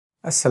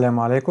Assalamu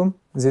alaikum.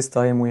 This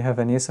time we have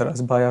an Acer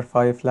Aspire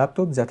 5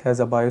 laptop that has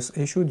a BIOS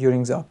issue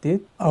during the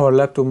update. Our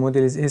laptop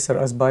model is Acer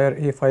Aspire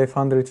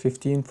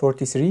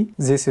A515-43.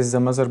 This is the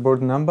motherboard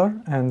number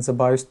and the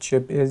BIOS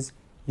chip is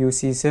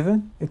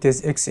UC7. It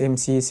is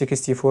XMC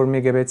 64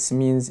 megabits,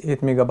 means 8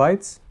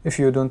 megabytes. If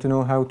you don't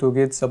know how to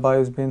get the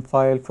BIOS bin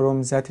file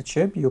from that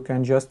chip, you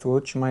can just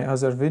watch my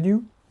other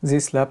video.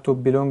 This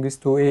laptop belongs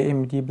to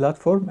AMD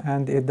platform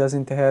and it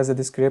doesn't have a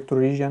descriptor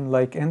region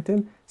like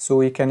Intel, so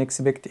we can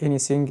expect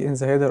anything in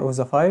the header of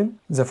the file.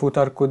 The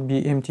footer could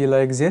be empty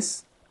like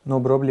this,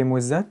 no problem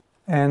with that.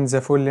 And the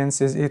full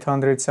length is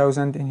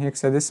 800,000 in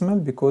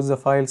hexadecimal because the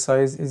file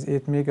size is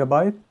 8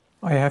 megabyte.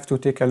 I have to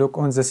take a look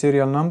on the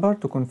serial number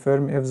to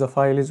confirm if the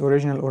file is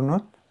original or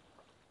not.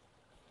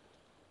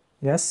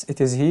 Yes, it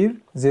is here,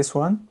 this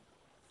one.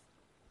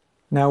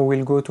 Now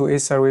we'll go to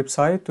Acer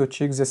website to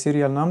check the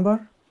serial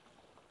number.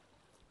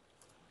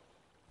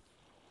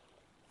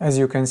 As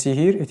you can see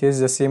here, it is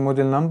the same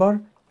model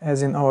number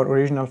as in our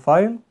original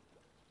file.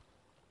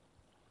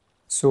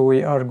 So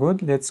we are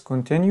good. Let's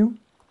continue.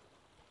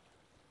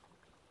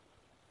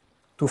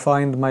 To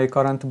find my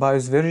current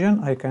BIOS version,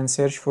 I can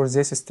search for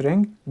this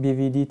string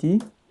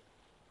BVDT.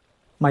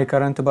 My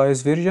current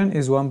BIOS version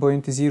is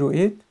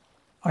 1.08.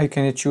 I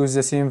can choose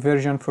the same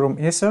version from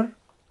Acer,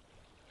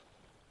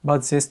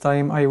 but this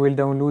time I will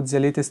download the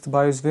latest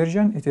BIOS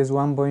version. It is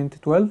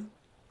 1.12.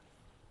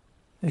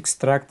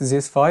 Extract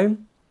this file.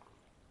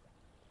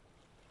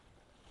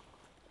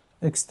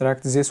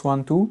 Extract this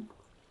one too.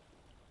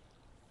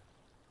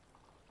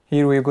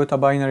 Here we got a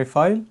binary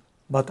file,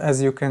 but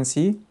as you can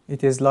see,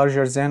 it is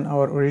larger than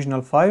our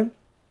original file.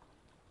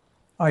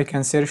 I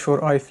can search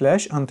for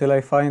iFlash until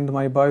I find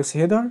my BIOS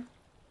header.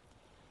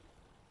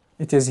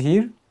 It is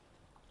here.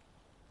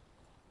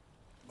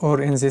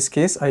 Or in this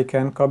case, I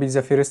can copy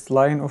the first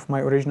line of my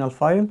original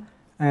file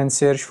and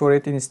search for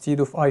it instead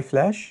of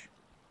iFlash.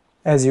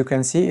 As you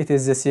can see, it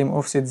is the same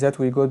offset that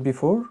we got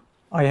before.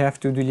 I have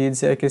to delete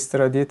the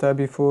extra data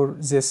before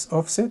this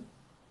offset.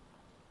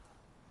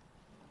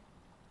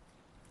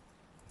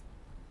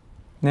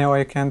 Now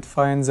I can't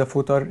find the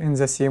footer in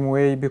the same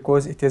way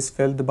because it is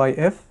filled by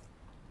F.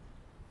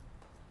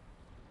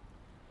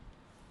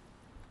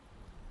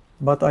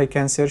 But I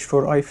can search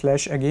for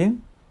iFlash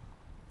again.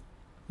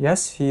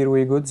 Yes, here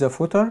we got the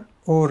footer.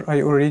 Or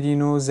I already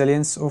know the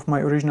length of my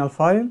original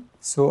file,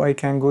 so I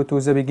can go to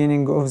the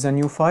beginning of the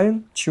new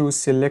file, choose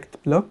select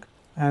block,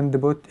 and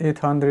put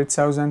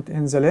 800,000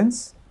 in the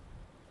length.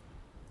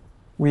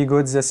 We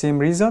got the same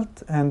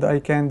result, and I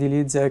can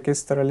delete the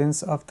extra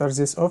length after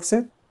this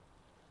offset.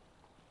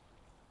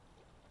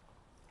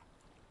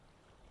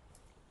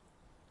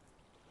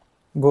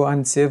 Go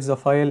and save the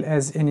file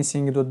as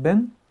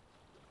anything.bin.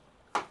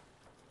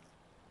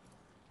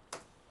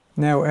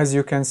 Now as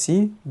you can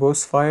see,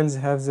 both files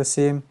have the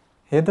same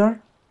header,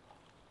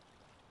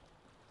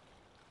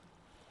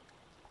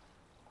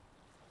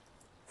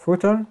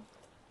 footer,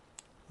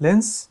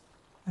 length,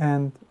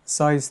 and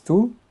size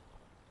too.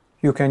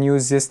 You can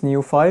use this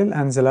new file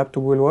and the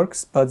laptop will work,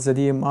 but the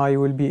DMI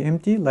will be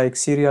empty, like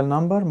serial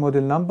number,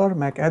 model number,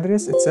 MAC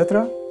address,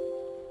 etc.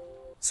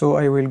 So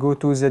I will go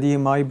to the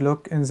DMI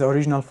block in the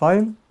original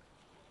file,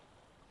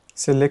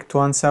 select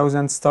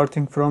 1000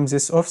 starting from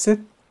this offset.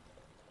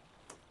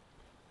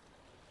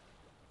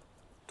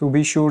 To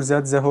be sure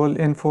that the whole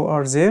info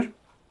are there,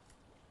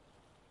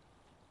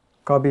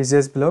 copy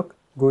this block,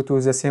 go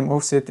to the same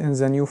offset in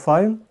the new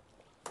file,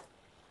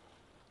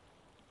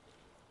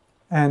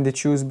 and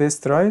choose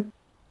best write.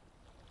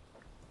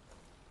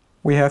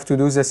 We have to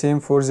do the same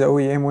for the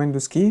OEM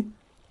Windows key.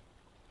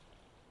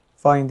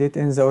 Find it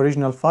in the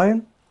original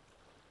file,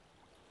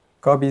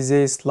 copy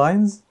these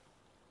lines,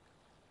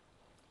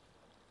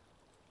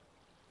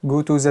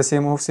 go to the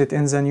same offset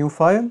in the new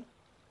file,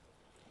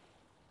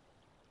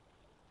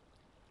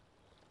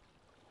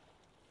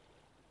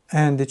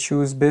 and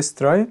choose best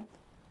write,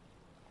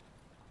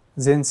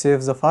 then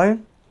save the file.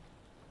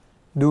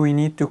 Do we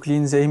need to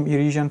clean the ME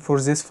region for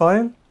this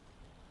file?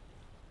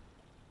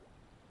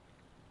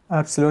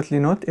 Absolutely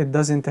not. It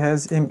doesn't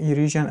have ME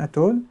region at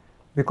all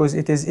because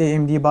it is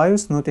AMD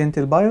BIOS, not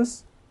Intel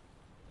BIOS.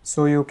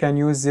 So you can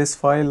use this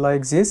file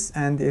like this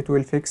and it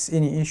will fix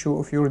any issue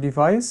of your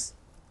device.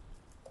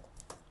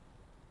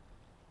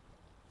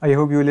 I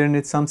hope you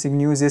learned something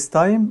new this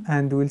time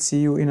and we'll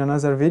see you in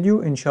another video,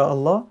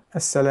 inshallah.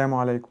 Assalamu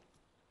alaikum.